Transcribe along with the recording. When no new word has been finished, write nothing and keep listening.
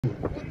Olha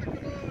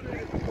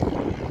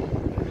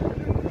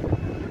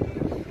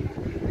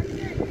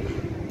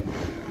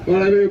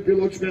aí o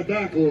piloto de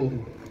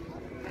espetáculo.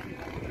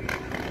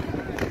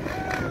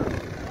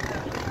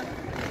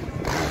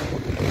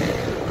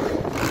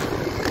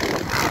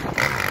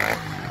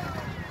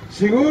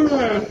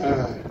 Segura!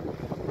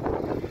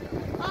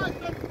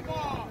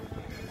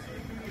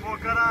 Ô,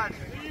 caralho!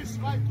 Isso,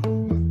 vai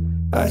tudo!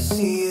 I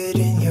see it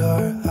in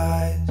your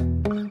eyes.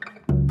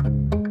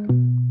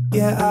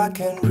 Yeah, I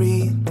can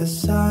read the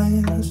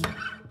signs.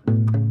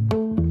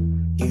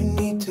 You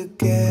need to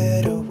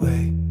get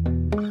away.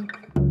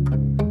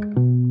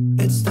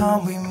 It's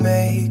time we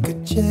make a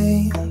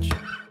change.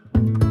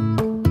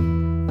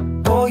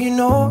 Oh, you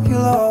know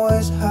you'll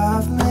always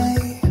have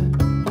me.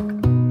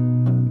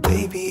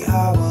 Baby,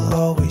 I will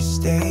always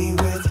stay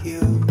with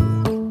you.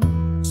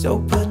 So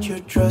put your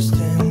trust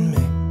in me.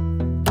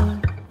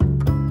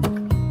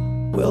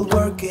 We'll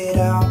work it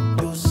out,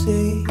 you'll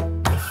see.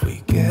 If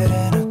we get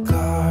in a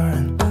car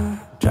and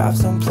drive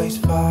someplace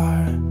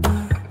far,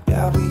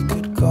 yeah, we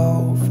could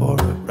go for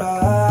a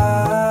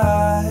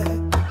ride.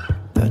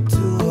 The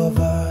two of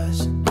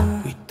us,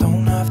 we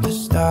don't have to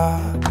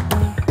stop.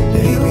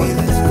 Baby,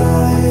 let's go,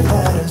 let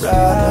us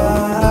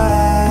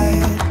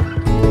ride.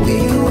 We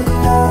can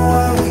go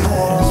while we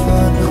let us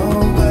run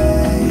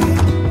away.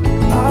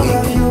 I'll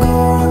have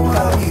your,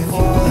 I'll give you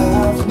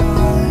half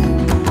mine.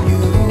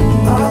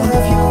 I'll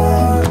have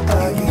your,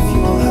 I'll give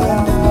you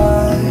half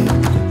mine.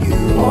 You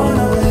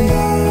wanna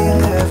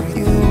leave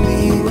everything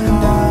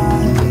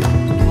behind.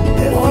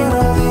 If you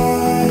wanna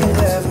leave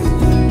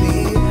everything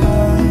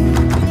behind,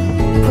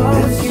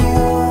 promise you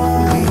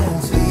we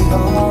will be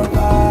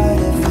alright.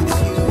 If it's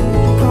you,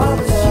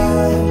 promise you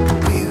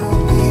we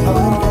will be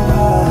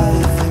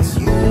alright. If it's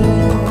you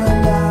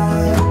and I,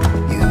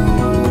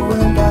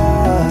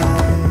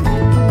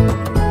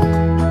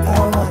 I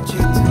want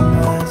you to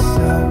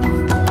myself.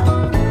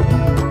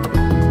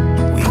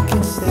 We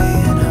can stay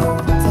in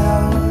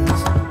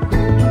hotels,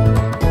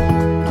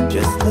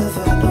 just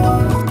living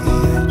off the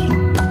edge.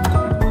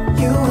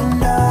 You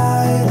and I,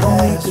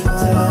 let us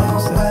run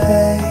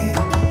away.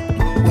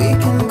 We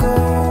can go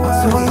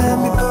out, so let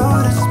me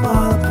put a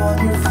smile upon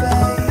your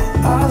face.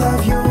 I'll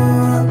have your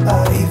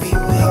body, if you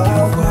make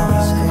it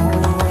worse.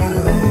 You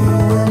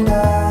and I,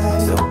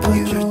 so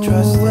put your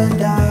trust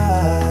in I.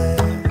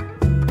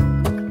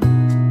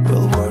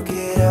 We'll work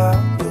it out,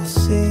 you'll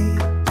see.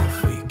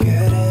 If we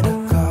get in a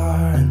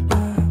car and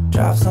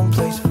drive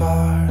someplace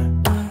far,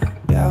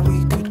 yeah,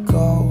 we could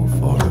go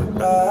for a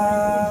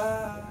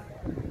ride.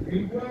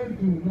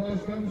 Enquanto nós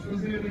vamos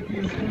fazer aqui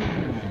as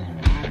contas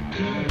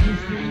pela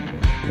pista,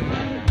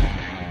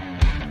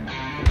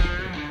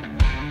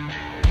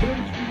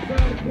 vamos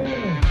começar com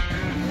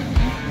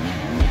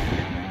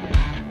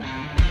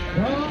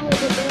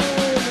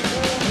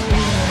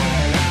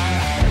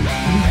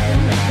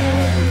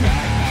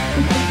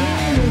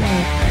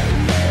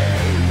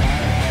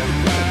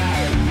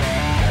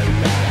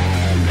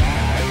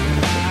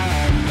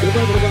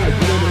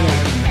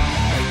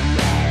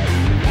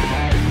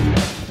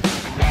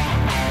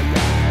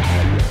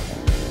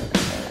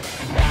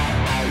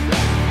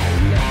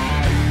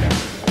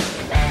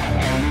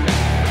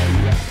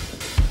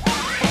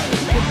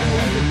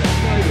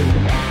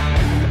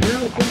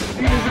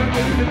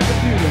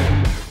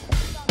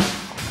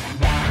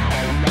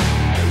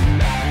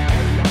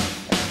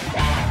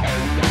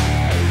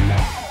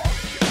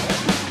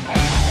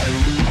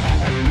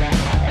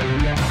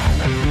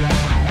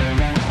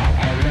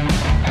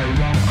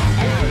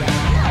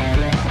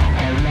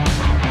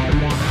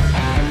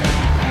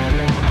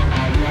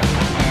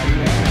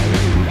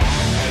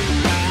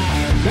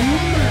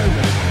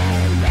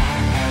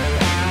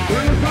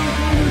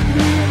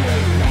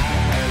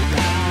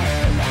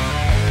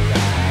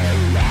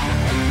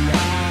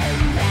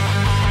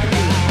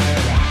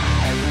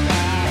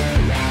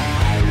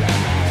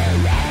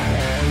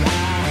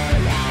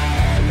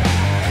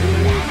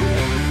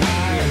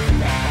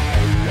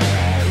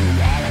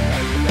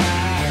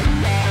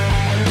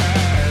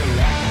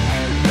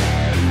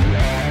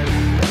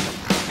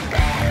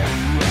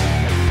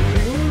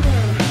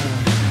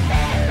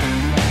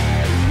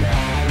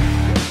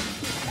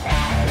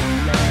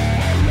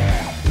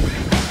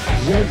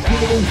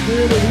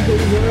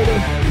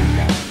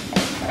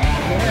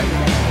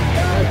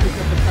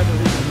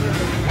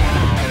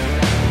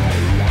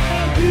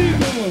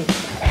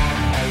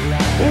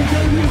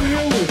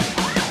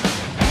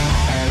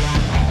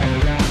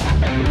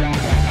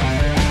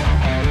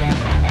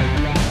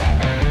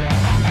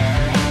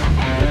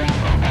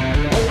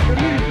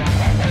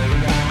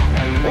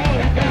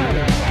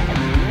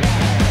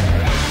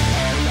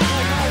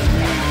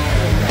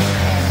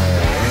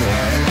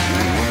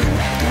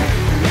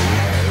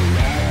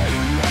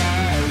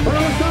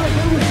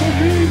vamos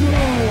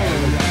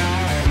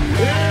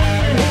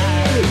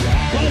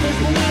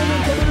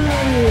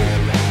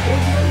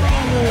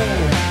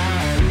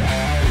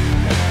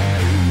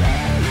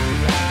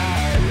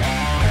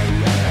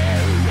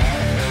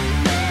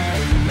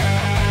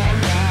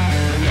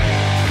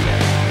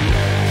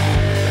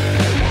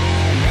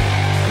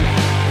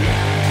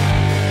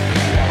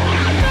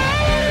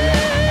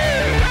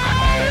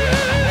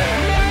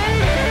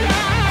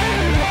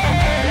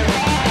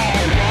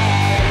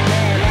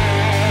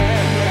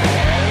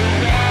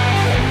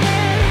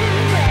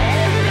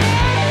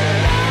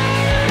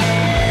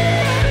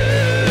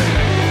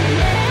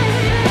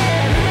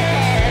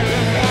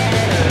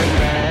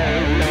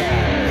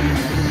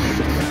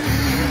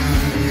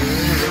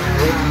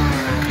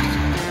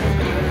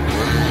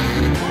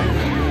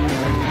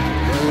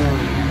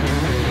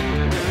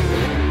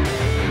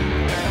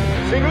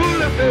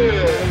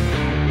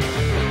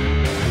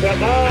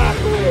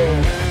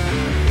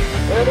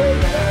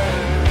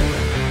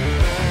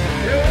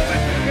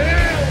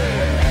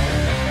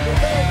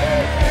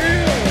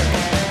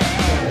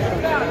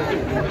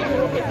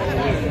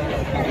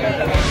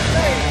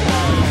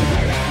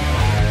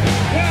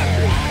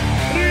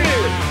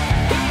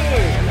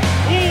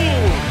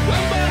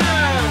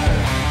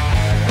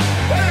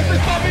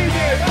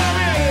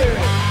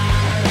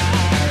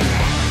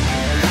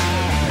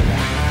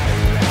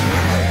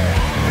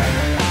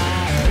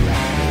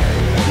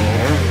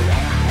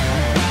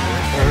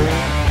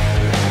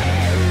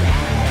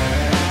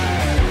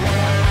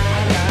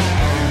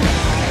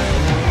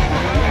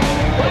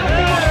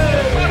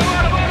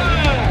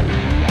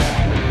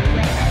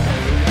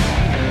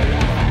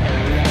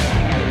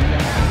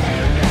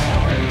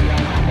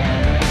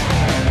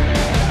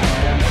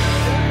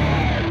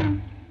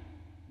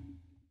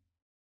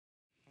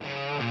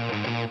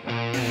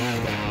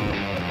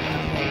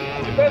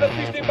Pedra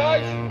pista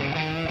embaixo.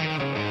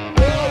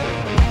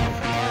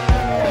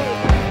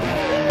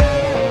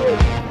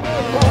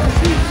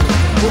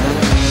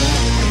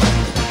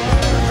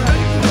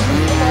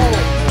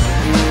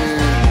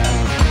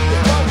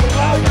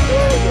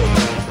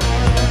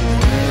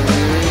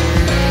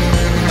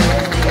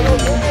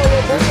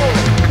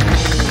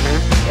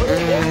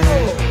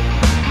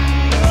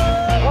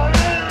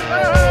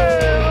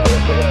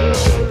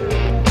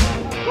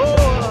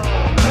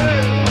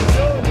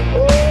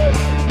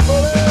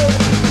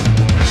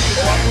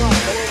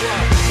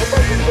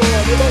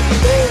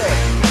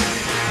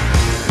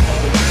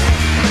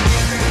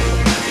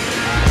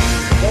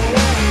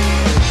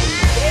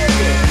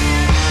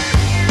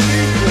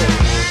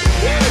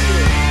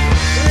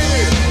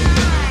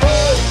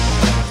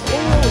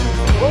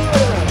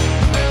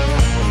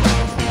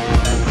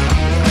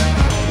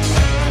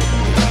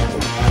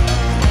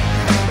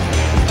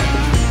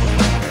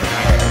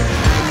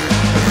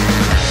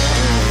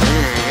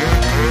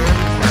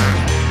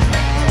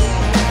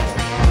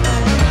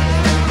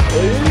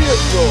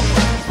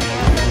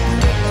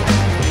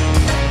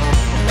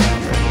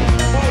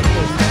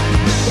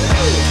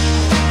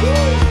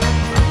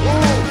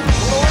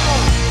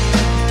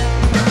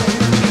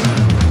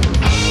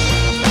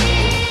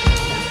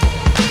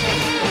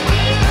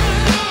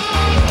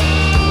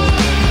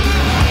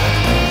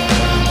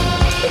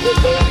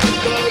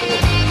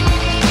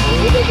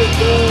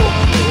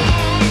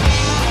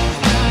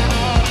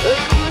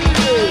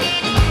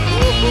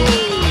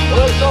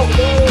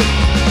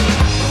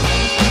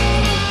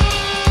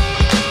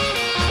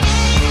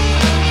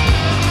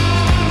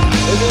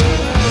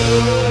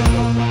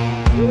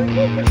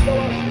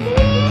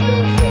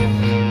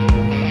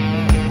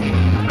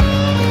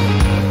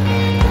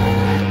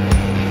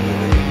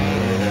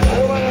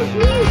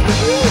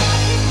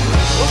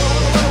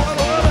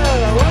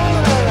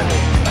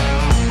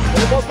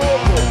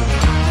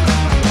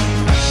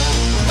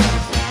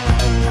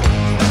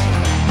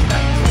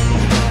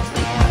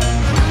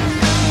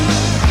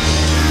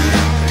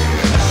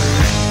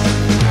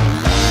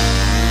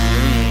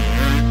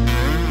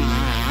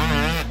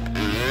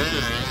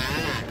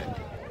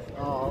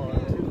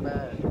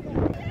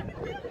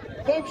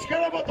 Vamos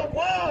buscar a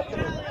Motocross!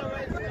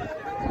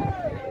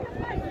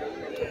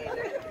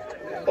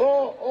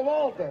 Oh,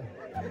 malta!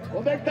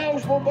 Onde é que estão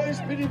os bombeiros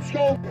que virem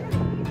buscar?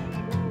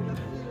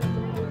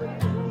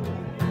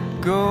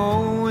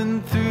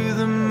 Going through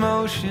the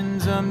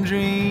motions, I'm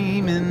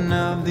dreaming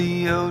of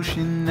the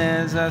ocean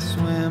as I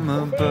swim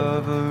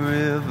above a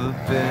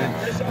riverbed.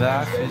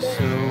 Life is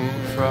so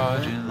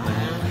fraudulent.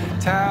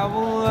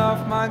 Towel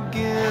off my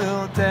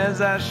guilt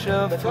as I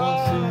shuffle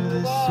through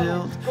the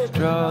silt.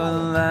 Draw a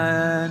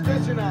line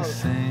in the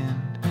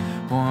sand,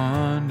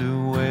 wonder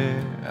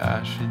where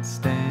I should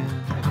stand.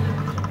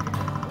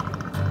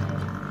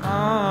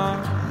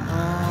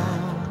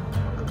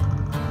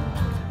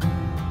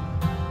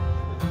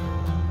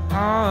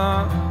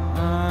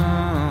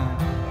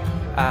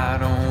 I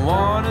don't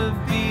wanna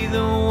be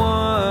the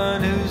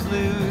one who's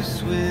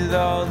loose with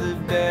all the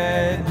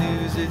bad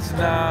news. It's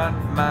not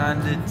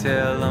mine to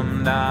tell.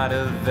 I'm not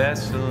a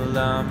vessel,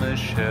 I'm a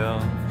shell,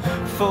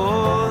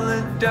 full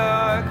of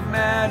dark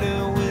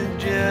matter with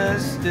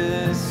just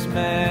a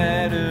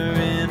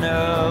smattering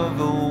of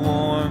a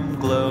warm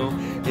glow.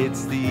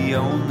 It's the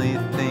only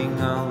thing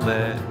I'll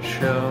let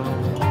show.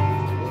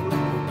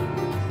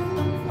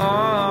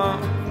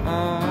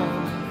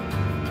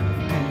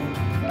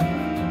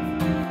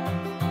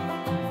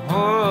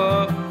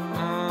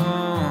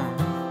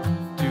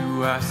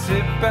 Do I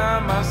sit by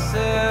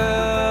myself,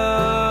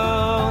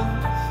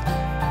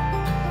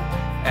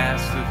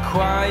 ask the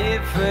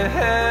quiet for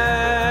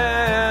help?